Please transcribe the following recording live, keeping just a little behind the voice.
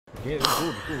Yeah,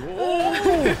 good. Oh!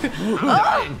 I'm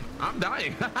dying. I'm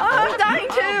dying. I'm dying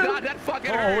too. Oh God, that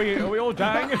fucking Are we all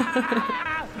dying?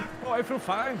 Oh, I feel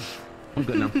fine. I'm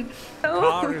good now.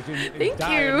 Car is in Thank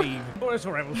dire you. need. Oh, that's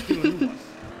all right. We'll steal a new one.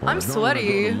 I'm I don't wanna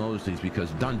sweaty. go to Mosley's because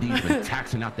Dundee's been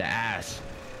taxing out the ass.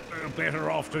 Better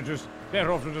off to just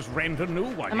rent a new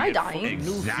one. Am You I get dying? fucking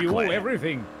New Exactly. fuel,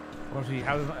 everything. What's he?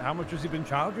 How much has he been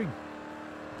charging?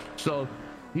 So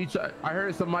I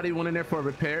heard somebody went in there for a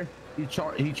repair. He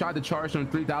tried to charge them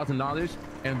 $3,000,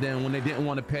 and then when they didn't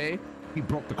want to pay, he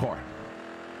broke the car.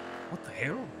 What the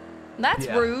hell? That's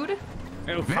Yeah. rude.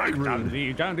 Oh, Very fuck rude.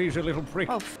 Dundee. Dundee's a little prick.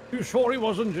 Oh. You sure it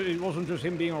wasn't just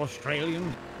him being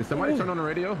Australian? Did somebody Ooh. turn on the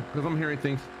radio? Because I'm hearing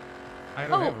things. I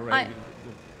don't Oh, have a radio.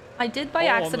 I did by Oh,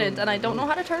 accident, no, and I don't know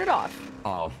how to turn it off.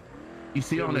 Oh, you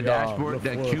see Here on the we are, dashboard the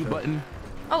that Q forfeit. button?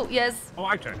 Oh, yes. Oh,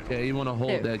 I turned it. Yeah, you want to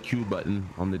hold Here. that Q button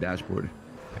on the dashboard.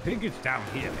 I think it's down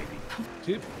here, maybe.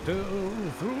 Tiptoe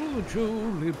through the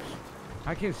tulips.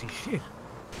 I can't see shit.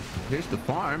 Here's the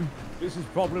farm. This is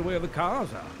probably where the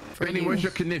cars are. Fanny, where's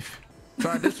your kniff?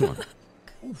 Try this one.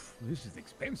 Oof, this is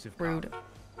expensive. car. Rude.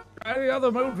 Try the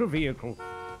other motor vehicle.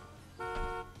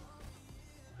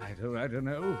 I don't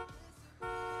know.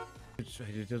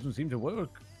 It doesn't seem to work.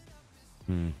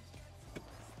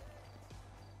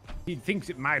 He thinks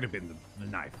it might have been the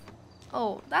knife.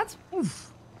 Oh, that's.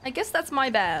 Oof. I guess that's my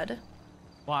bad.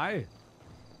 Why?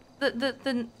 What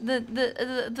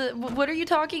are you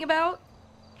talking about?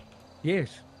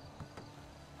 Yes.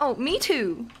 Oh, me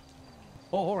too.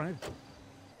 Oh, all right.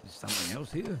 There's something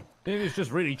else here. Maybe it's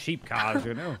just really cheap cars,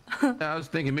 you know. I was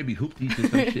thinking maybe hoopties or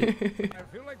some shit. I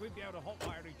feel like we'd be able to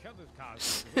hotwire each other's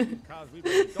cars. Cars we'd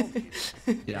be dog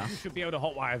shit. Yeah. You should be able to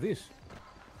hotwire this.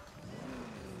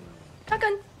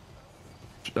 Shotgun.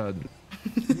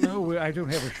 No, I don't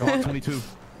have a shot. 22.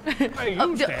 I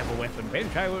used to have a weapon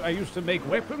bench. I used to make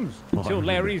weapons Oh, until I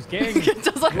Larry's gang It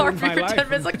does like ruined heartbeat my for life. 10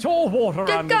 minutes. Like, It's all water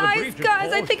under the guys, bridge, of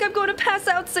guys, I course. think I'm going to pass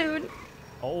out soon.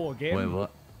 Oh, again? Wait,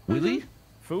 what? Really?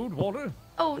 Food, water?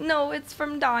 Oh no, it's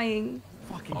from dying.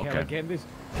 Fucking Okay. hell, again. This.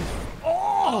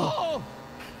 Oh!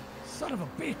 Son of a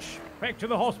bitch. Back to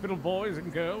the hospital, boys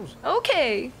and girls.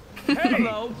 Okay. Hey!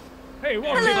 Hello. Hey,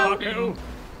 what's Hello. it, Bucko?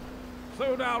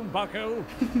 Slow down, Bucko.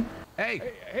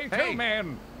 Hey. Hey, toe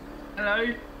man.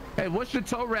 Hello. Hey, what's your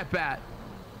toe rep at?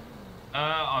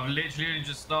 I've literally only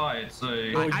just started, so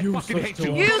You're I fucking useless hate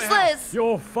to you. us. Useless.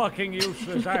 You're fucking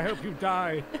useless. I hope you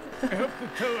die. I hope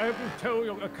you tow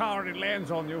your car and it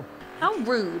lands on you. How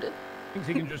rude. Thinks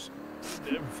he can just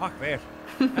fuck that.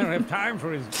 I don't have time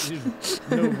for his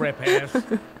no rep ass.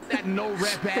 That no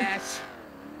rep ass.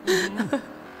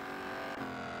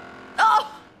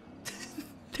 Oh!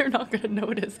 They're not gonna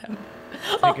notice him.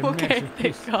 Oh, Taking okay. massive Thank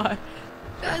piss. God.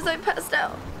 Guys, I passed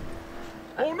out.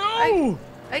 Oh no!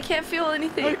 I can't feel I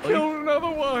anything. killed another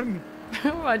one.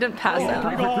 I didn't pass Oh, out.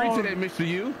 Pretty God. good today, Mr.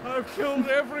 You. I've killed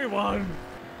everyone.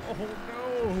 Oh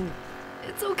no!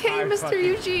 It's okay, I Mr. fucking-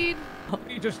 Eugene.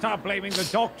 You need to stop blaming the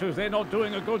doctors. They're not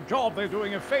doing a good job. They're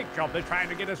doing a fake job. They're trying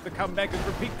to get us to come back as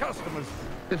repeat customers.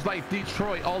 It's like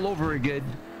Detroit all over again.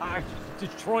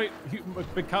 Detroit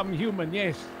become human,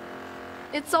 yes.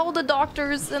 It's all the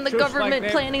doctors and the Just like government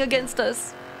them. planning against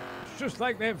us. Just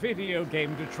like that video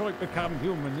game, Detroit become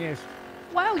human, yes.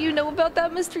 Wow, you know about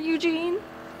that, Mr. Eugene?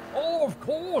 Oh, of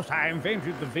course. I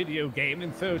invented the video game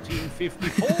in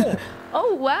 1354.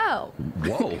 Oh, wow.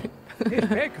 Whoa. Yes,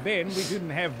 back then, we didn't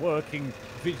have working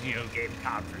video game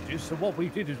cartridges, so what we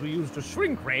did is we used a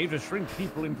shrink ray to shrink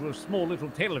people into a small little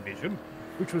television,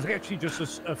 which was actually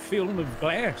just a film of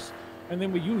glass. And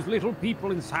then we used little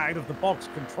people inside of the box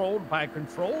controlled by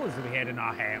controllers that we had in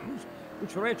our hands,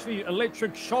 which were actually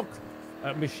electric shock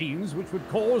machines, which would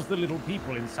cause the little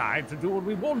people inside to do what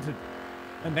we wanted.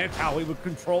 And that's how we would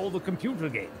control the computer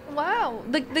game. Wow.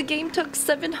 The game took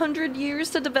 700 years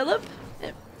to develop?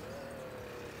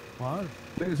 What?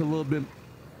 There's a little bit.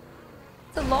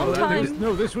 It's a long time.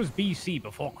 No, this was BC,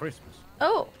 before Christmas.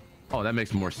 Oh. Oh, that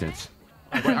makes more sense.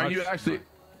 Wait, are you actually?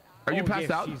 Are you Oh, passed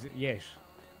yes, out? Yes.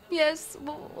 Yes.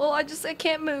 Well, I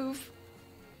can't move.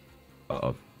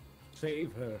 Uh-oh.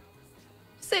 Save her.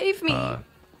 Save me.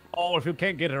 Oh, if you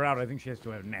can't get her out, I think she has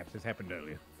to have naps. This happened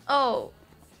earlier. Oh.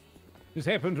 This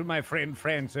happened to my friend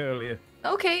France earlier.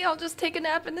 Okay, I'll just take a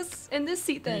nap in this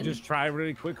seat Can then. you just try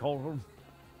really quick, hold on.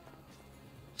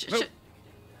 Nope.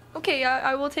 Okay,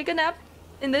 I will take a nap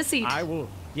in this seat. I will,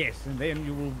 yes, and then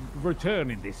you will return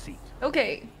in this seat.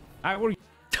 Okay. I will.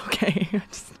 Okay.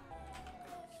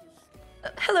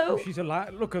 Hello. Oh, she's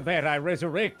alive. Look at that. I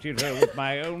resurrected her with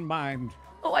my own mind.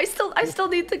 Oh, I still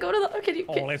need to go to the. Can you?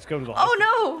 Oh, let's go to the Oh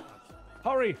hospital.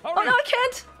 no! Hurry, hurry. Oh no, I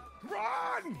can't.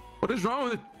 Run! What is wrong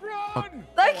with it? Run!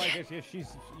 Like- Oh, I guess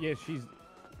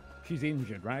she's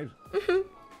injured, right?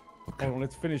 Mm-hmm. Oh,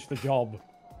 let's finish the job. You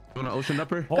want an ocean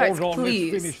upper? Hold Guys, on,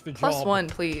 please. let's finish the Plus job. one,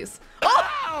 please.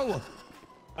 Ow!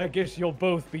 I guess you'll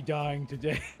both be dying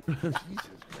today.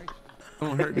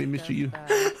 Don't hurt me, Mr. You.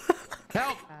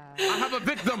 Help! I have a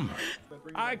victim.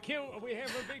 We have a victim. I killed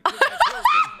him.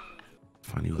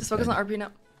 Funny. Just focus on RP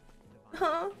now. Huh?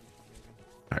 All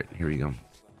right, here we go.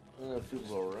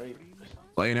 Feels alright.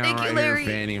 Laying down Thank you, right Larry.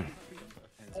 here, Fanny.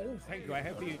 Oh, thank you. I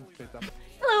have the.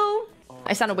 Hello.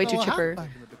 I sounded way too what chipper.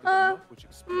 happened?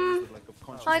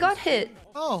 I got hit,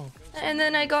 Oh, and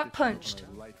then I got punched.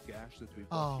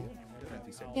 oh.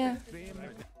 Yeah.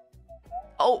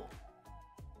 Oh.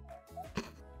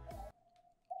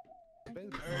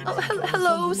 Oh,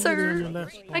 hello, sir.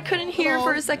 I couldn't hear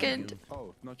for a second.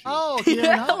 Oh, Yeah,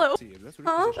 yeah. hello.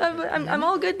 Huh? I'm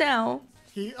all good now.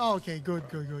 Oh, okay, good.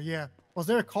 Yeah. Was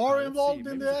there a car involved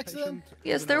in the accident?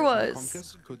 Yes, there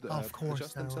was. Of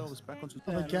course there was. You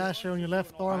have a gash here on your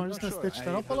left arm. I'm just gonna stitch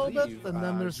that up a little bit, and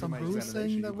then there's some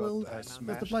bruising that will just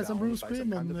apply some bruise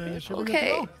cream, and she'll be good to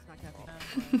Okay. go.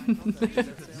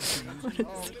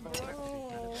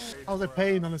 How's the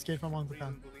pain on a scale from 1 to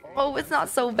 10? Oh, it's not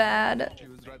so bad.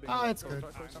 Ah, it's good.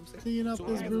 Clean up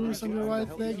this bruise on your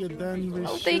right leg, and then we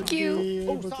thank should you. be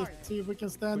able to see if we can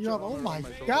stand you up. Oh my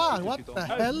God, what the As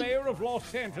hell? mayor of Los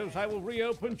Santos, I will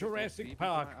reopen Jurassic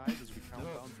Park.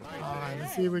 Alright,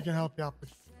 let's see if we can help you up.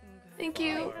 Thank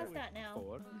you.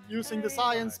 Using the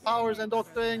science, powers, and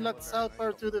doctoring, let's help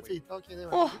her to the feet. Okay, there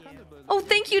we go. Oh,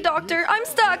 thank you, doctor. I'm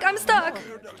stuck.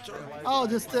 Oh,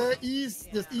 just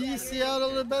easy out a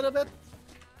little bit a bit.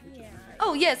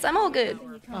 Oh, yes, I'm all good.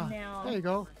 Ah, there you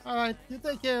go. All right, you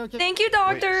take care. Okay. Thank you,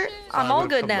 doctor. I'm all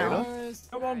good now. Guys.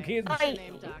 Come on, kids.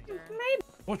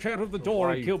 Watch out of the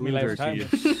door. It killed me last time.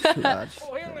 Oh,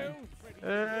 hello.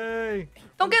 Hey!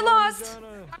 Don't get lost.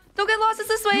 Don't get lost. It's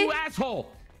this way. You asshole!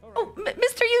 Oh,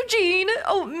 Mr. Eugene.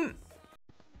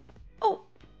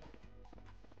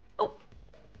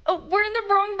 Oh, we're in the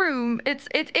wrong room. It's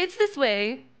this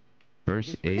way.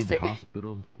 First aid Sorry.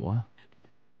 hospital. What?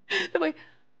 Wait.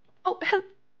 Oh,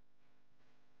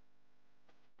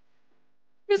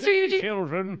 Mr. Eugene.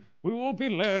 Children, we will be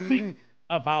learning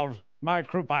about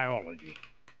microbiology.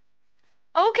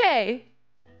 Okay.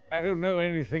 I don't know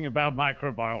anything about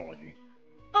microbiology.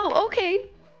 Oh, okay.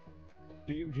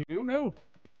 Do you know?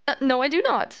 No, I do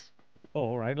not.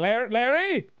 All right, Larry.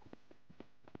 Larry.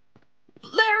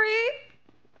 Larry!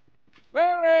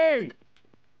 Larry.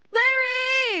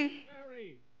 Larry!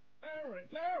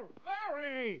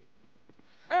 Larry!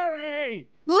 Larry!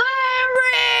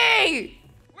 Larry.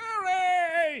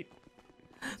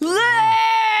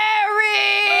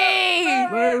 Larry!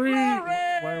 Larry.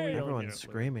 Why are everyone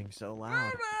screaming so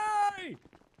loud? Larry!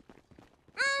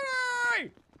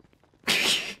 Larry!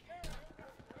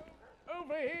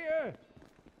 Over here!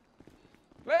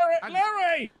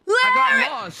 Larry! I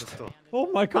got lost.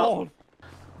 Oh my God!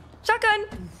 Shotgun.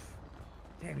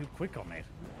 Damn, you're quick on that.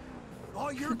 Oh,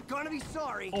 you're gonna be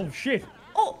sorry. Oh shit!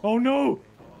 Oh, Oh no!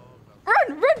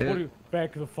 run. What are you,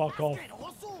 back the fuck off!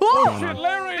 Oh, Shit,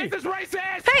 Larry! This is racist!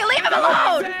 hey, leave him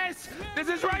alone. Racist! This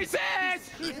is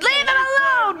racist! Leave him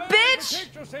alone, bitch.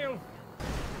 Protect yourself!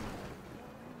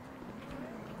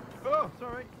 Oh,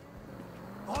 sorry.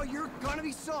 Oh, you're gonna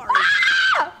be sorry.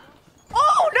 Ah!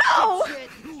 Oh no. Shit,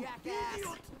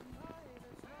 jackass.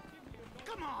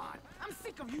 Come on, I'm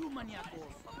sick of you, maniacos.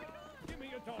 Give me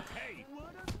your dog, hey!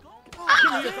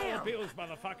 Oh, Give me your dollar bills,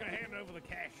 motherfucker! Hand over the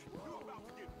cash!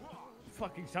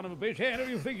 Fucking son of a bitch! How do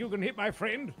you think you can hit my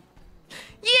friend?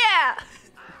 Yeah.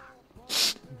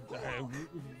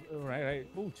 All right.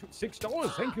 Oh,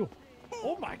 $6, thank you.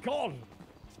 Oh my God!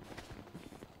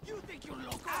 You think you're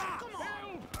local? Come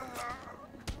on.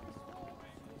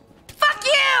 Fuck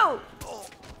you.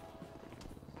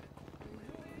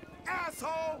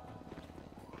 Asshole.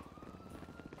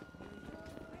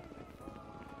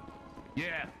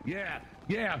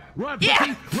 Yeah. Run,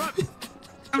 Yeah. pussy!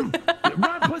 Run!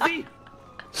 Run, pussy!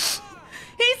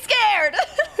 He's scared.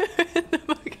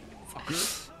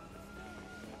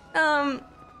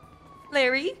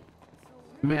 Larry.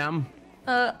 Ma'am.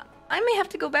 I may have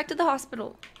to go back to the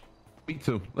hospital. Me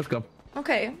too. Let's go.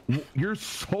 Okay. You're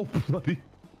so bloody.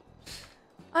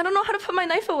 I don't know how to put my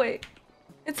knife away.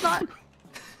 It's not.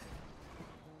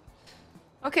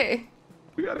 Okay.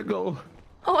 We gotta go.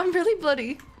 Oh, I'm really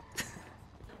bloody.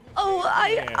 Oh,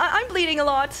 I'm bleeding a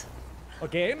lot.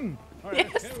 Again? All right,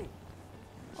 let's Yes. go.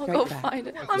 I'll go find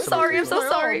it. I'm sorry. I'm so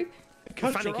sorry.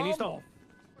 Cut Fanny, your can you arm stop? off.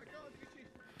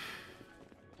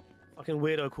 Fucking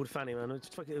weirdo called Fanny, man. It's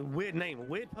fucking a weird name.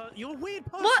 You're a weird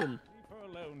What? person. her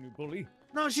alone, you bully.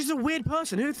 No, she's a weird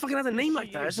person. Who fucking has a name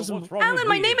like that? It's just What's wrong with Alan,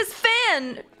 my weird? name is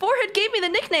Fan. Forehead gave me the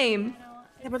nickname.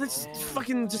 yeah, but it's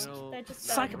fucking just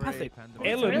psychopathic.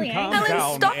 Ellen, really calm Alan,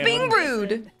 down. stop Ellen. being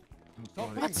rude.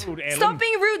 Stop being rude, Ellen. Stop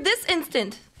being rude this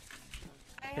instant.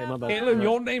 Okay, my bad. Ellen,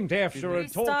 you're named after a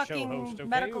talk show Restocking host, okay?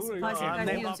 medical supplies Okay. if I'm I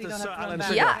named use, you after don't Sir have to Alan run back,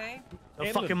 Sugar. Yeah. okay?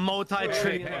 A fucking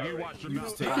multi-trillion.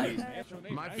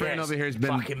 My friend over here has been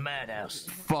Fucking madhouse.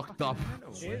 fucked up.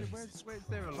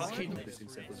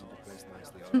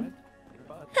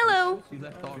 Hello. He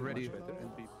left already.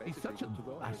 He's such a.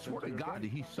 I swear to God,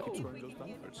 he's so.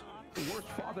 The worst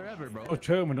father ever, bro. A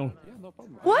terminal.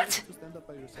 What?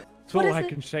 That's What all is I it?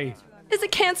 can say. Is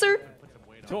it cancer?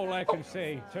 That's all I can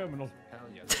say. Terminal.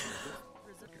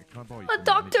 A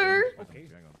doctor. Okay.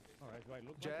 All right, do I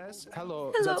look Jess,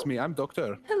 hello. Hello. That's me. I'm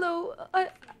doctor. Hello.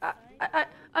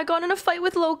 I got in a fight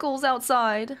with locals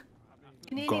outside.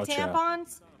 You need Gotcha. any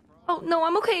tampons? Oh no,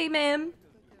 I'm okay, ma'am.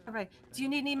 All right. Do you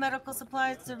need any medical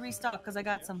supplies to restock? Because I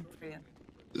got some for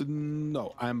you.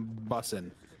 No, I'm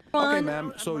bussin'. Okay, Fun.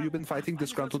 ma'am. So you've been fighting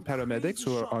disgruntled paramedics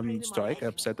who are on strike,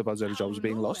 upset about their jobs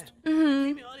being lost.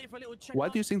 Mm-hmm. Why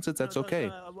do you think that that's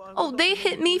okay? Oh, they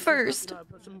hit me first.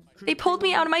 They pulled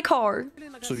me out of my car.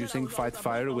 So you think fight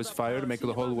fire with fire, make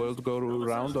the whole world go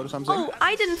round or something? Oh,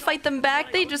 I didn't fight them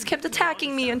back. They just kept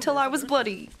attacking me until I was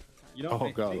bloody.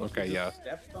 Oh god, okay, yeah.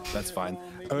 That's fine.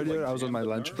 Earlier I was on my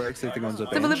lunch break sitting on the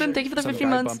bench. Zibbalibim, thank you for the Some 15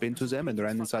 guy months. bumped into them and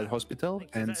ran inside hospital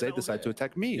and they decided to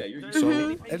attack me.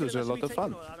 So it was a lot of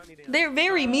fun. They're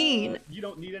very mean.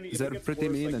 They're pretty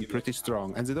mean and pretty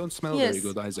strong and they don't smell Yes.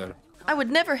 very good either. I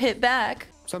would never hit back.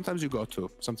 Sometimes you got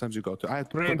to. Sometimes you got to. I had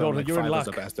to put down Granddaughter, like you're in 5 of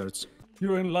the luck. bastards.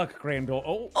 You're in luck, granddaughter.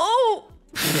 Oh, Oh!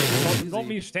 not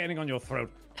me standing on your throat.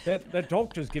 That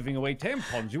doctor's giving away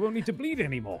tampons. You won't need to bleed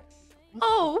anymore.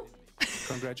 Oh!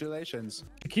 Congratulations.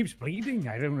 It keeps bleeding.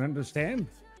 I don't understand.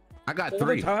 I got All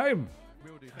 3. the time.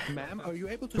 Ma'am, are you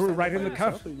able to Threw it stand right up in by the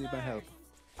yourself cuff. or you need my help?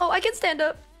 Oh, I can stand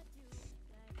up.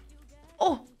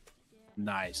 Oh!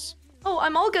 Nice. Oh,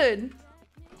 I'm all good.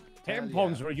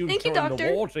 Tampons are used Thank you, in the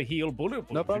doctor. war to heal bullet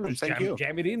wounds. No problem, Just thank jam, you.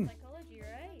 Jam it in.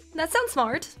 That sounds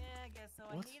smart.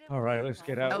 All right, let's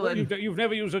get out. Ellen. You've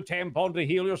never used a tampon to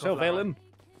heal yourself, Ellen?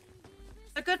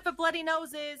 They're good for bloody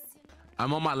noses.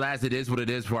 I'm on my last. It is what it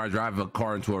is. Before I drive a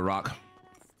car into a rock.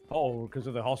 Oh, because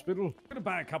of the hospital? I'm gonna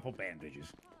buy a couple bandages.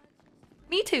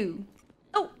 Me too.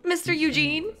 Oh, Mr.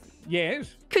 Eugene,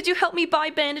 Yes? could you help me buy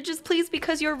bandages, please?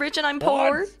 Because you're rich and I'm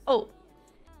poor. What? Oh.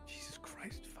 Jesus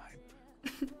Christ,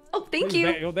 fine. Oh, thank you.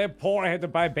 You're that poor, I had to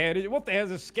buy bandages. What the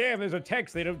hell's a scam? There's a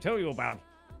text they don't tell you about.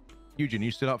 Eugene,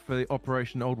 you stood up for the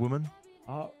Operation Old Woman?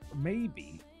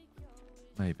 Maybe.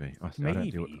 Maybe. I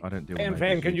Maybe. don't deal with Fan,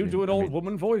 maybes, can you Eugene. do an I old mean,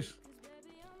 woman voice?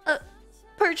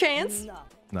 Perchance.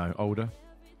 No, older.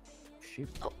 Shit.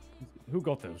 Who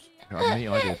got those? I mean,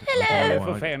 I did.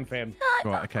 Hello. For Fan.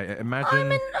 Right, okay. Imagine.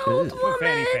 I'm an old For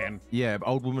Fanny woman. Fan. Yeah, but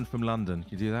old woman from London.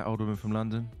 Can you do that? Old woman from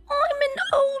London? I'm an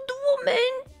old woman.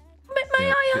 May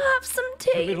Yeah, I have some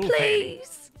tea, little Fanny.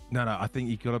 please? No, I think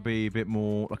you gotta be a bit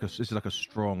more like this is like a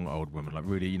strong old woman, like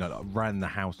really, like ran the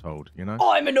household, you know?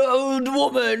 I'm an old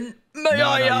woman. May No,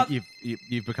 I have...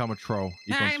 you've become a troll.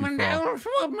 You've gone too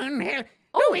far. woman.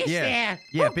 Oh, Yeah,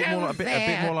 a bit more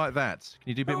like that. Can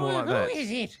you do a bit more like that?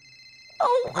 it?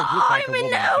 Oh, look like I'm a an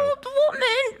woman, old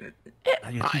woman. Oh,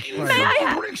 you're too frail. May I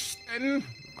have... Brixton.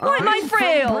 Why am I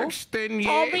frail? Brixton,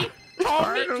 yeah. I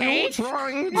don't know what's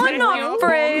wrong. I'm not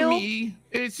frail.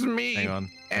 It's me. Hang on.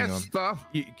 Esther.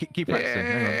 You, keep practicing.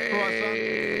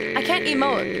 Hang on. I can't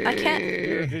emote. I can't...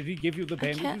 Did he give you the I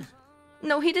can't... bandages?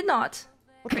 No, he did not.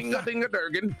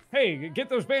 Dinga-dinga-durgan. Hey, get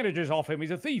those bandages off him.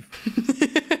 He's a thief.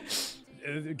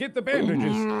 Get the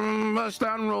bandages. Must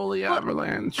unroll the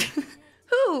avalanche.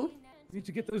 Who? Need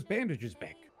to get those bandages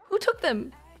back. Who took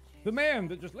them? The man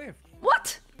that just left.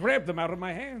 What? Grabbed them out of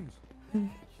my hands.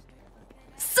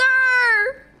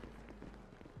 Sir!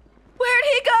 Where'd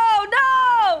he go?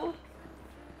 No!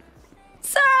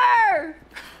 Sir!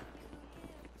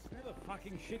 Where the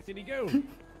fucking shit did he go?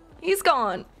 He's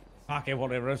gone. Okay,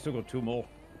 whatever. I still got 2 more.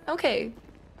 Okay.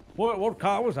 What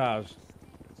car was ours?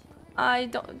 I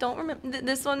don't remember.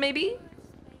 This one, maybe?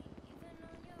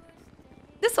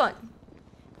 This one.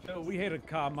 No, we had a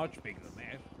car much bigger than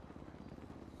that.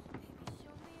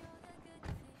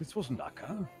 This wasn't our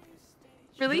car.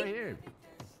 Really? Right here.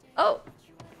 Oh.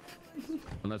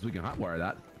 Unless we can hotwire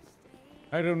that.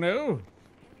 I don't know.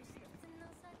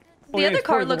 The other it's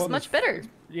car probably the looks one much that's- better.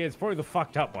 Yeah, it's probably the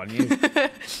fucked up one. Yeah.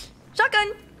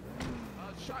 Shotgun.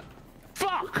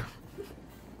 Fuck!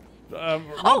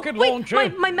 Rocket wait, launcher.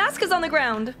 my mask is on the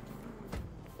ground.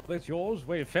 That's yours.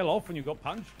 Where it fell off when you got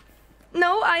punched.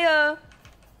 No,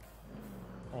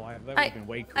 Oh, that would have been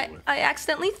way cooler. I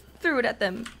accidentally threw it at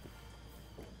them.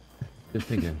 Just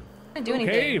thinking. I didn't do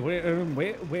Okay, anything.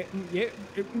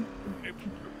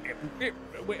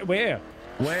 where?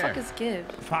 What the fuck is give?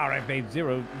 Far I paid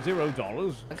 $0.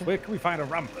 Okay. Where can we find a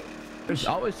ramper? There's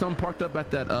always some parked up at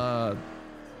that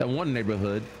one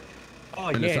neighborhood. Oh,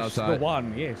 in the south side. The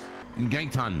one, yes. In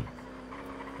Gangton.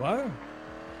 What?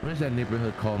 What is that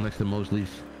neighborhood called next to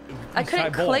Mosley's? I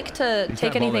couldn't click to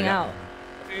take anything out.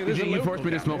 Hey, You forced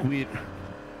me to smoke weed.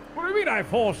 What do you mean I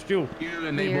forced you? You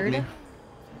enabled me.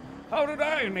 How did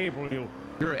I enable you?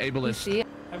 You're an ableist.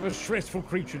 I'm a stressful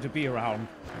creature to be around.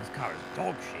 This car is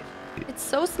dog shit. It's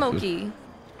so smoky.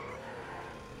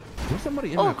 There's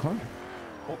somebody in that car.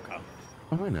 Okay.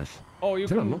 Behind us. Oh, you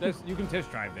can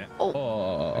test drive that.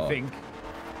 Oh. I think.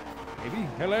 Maybe.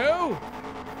 Hello?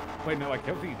 Wait, no, I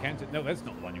don't think you can. No, that's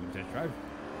not the one you can test drive.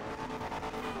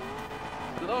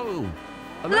 Hello.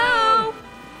 Hello.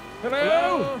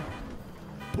 Hello.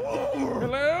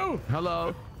 Hello.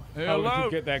 Hello. How did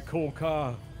you get that cool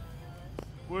car?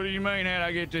 What do you mean, how'd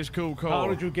I get this cool car? How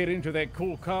did you get into that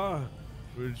cool car?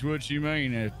 What you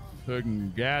mean? That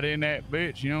fucking got in that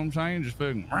bitch, you know what I'm saying? Just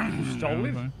fucking... You stole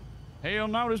it? Hell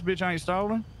no, this bitch ain't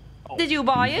stolen. Oh, did you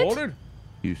buy it?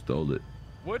 You stole it.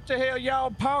 What the hell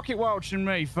y'all pocket watching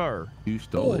me for? You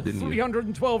stole it, didn't you?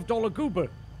 $312 goober.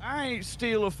 I ain't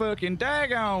steal a fucking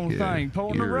daggone thing,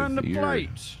 pulling to run the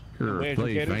plates. You're a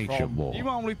thief, ain't you, boy? You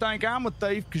only think I'm a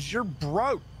thief because you're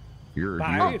broke. You're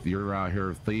out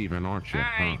here thieving, aren't you?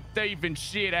 I ain't thieving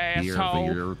shit,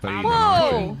 asshole. You're thieving, I'm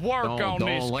putting work on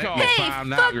this car.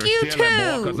 Hey, fuck you too!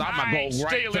 Because I'm going to go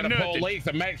right to the police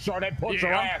and make sure they put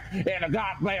your ass in a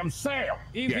goddamn cell.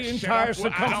 He's the entire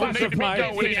circumference of my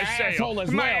asshole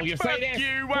as well. You say this?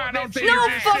 Why don't you no,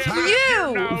 just fuck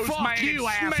you! Fuck you,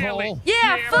 asshole.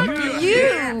 Yeah, fuck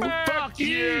you! Fuck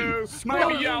you!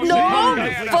 No,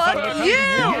 fuck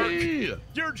you!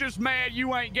 You're just mad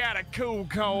you ain't got a cool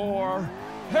car.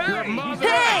 Hey!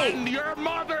 Your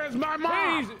mother is my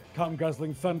mom! Hey, come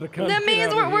guzzling thunder cunt. That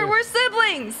means we're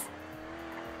siblings!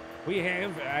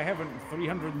 I have a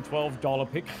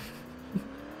 $312 pick.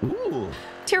 Ooh.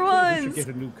 Tier ones! We should 1s! get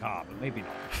a new car, but maybe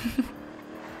not.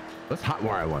 Let's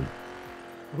hotwire one.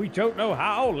 We don't know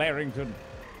how, Larrington.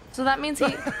 So that means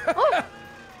he... Oh!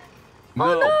 No.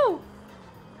 Oh no!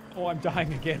 Oh, I'm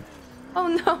dying again. Oh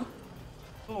no.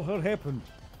 Oh, what happened?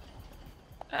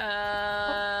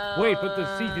 Wait, but the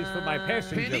seat is for my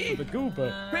passenger, Penny? for the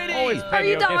goober. Penny? Oh, it's Are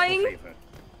you dying?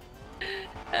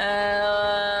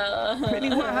 Penny,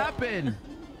 what happened?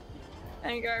 I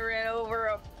think I ran over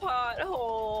a pothole.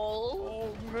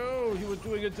 Oh no, you were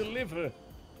doing a deliver.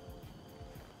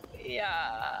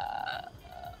 Yeah.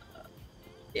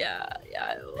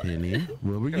 Penny,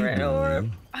 where were you I ran going?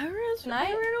 over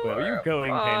Where are you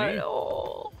going, Penny?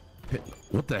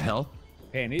 What the hell?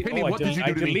 Penny, Penny, what did you do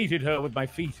I to me? deleted her with my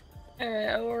feet. I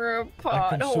ran over a I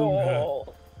consumed her.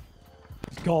 pothole.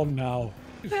 It's gone now.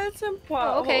 Pets and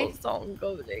potholes okay. don't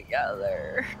go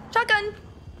together. Shotgun!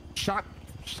 Son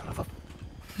of a...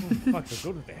 Fuck,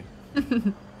 we're good at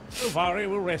that. Vari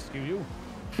will rescue you.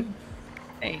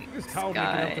 Thanks, How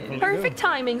guys. Perfect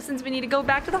timing since we need to go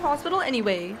back to the hospital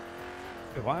anyway.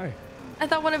 Why? I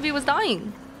thought one of you was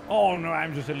dying. Oh no,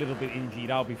 I'm just a little bit injured.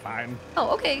 I'll be fine.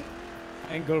 Oh, okay.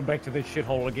 I ain't going back to this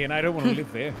shithole again. I don't want to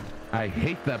live there. I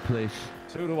hate that place.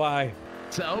 So do I.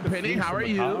 So, Penny, how are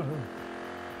you?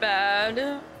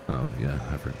 Bad. Oh, yeah,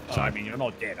 I forgot. Oh, I mean, you're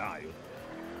not dead, are you?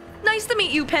 Nice to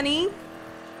meet you, Penny.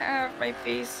 My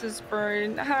face is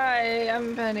burned. Hi,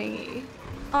 I'm Penny.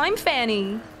 I'm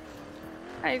Fanny.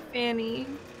 Hi, Fanny.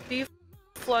 Do you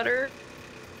flutter?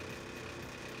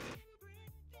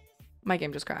 My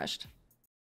game just crashed.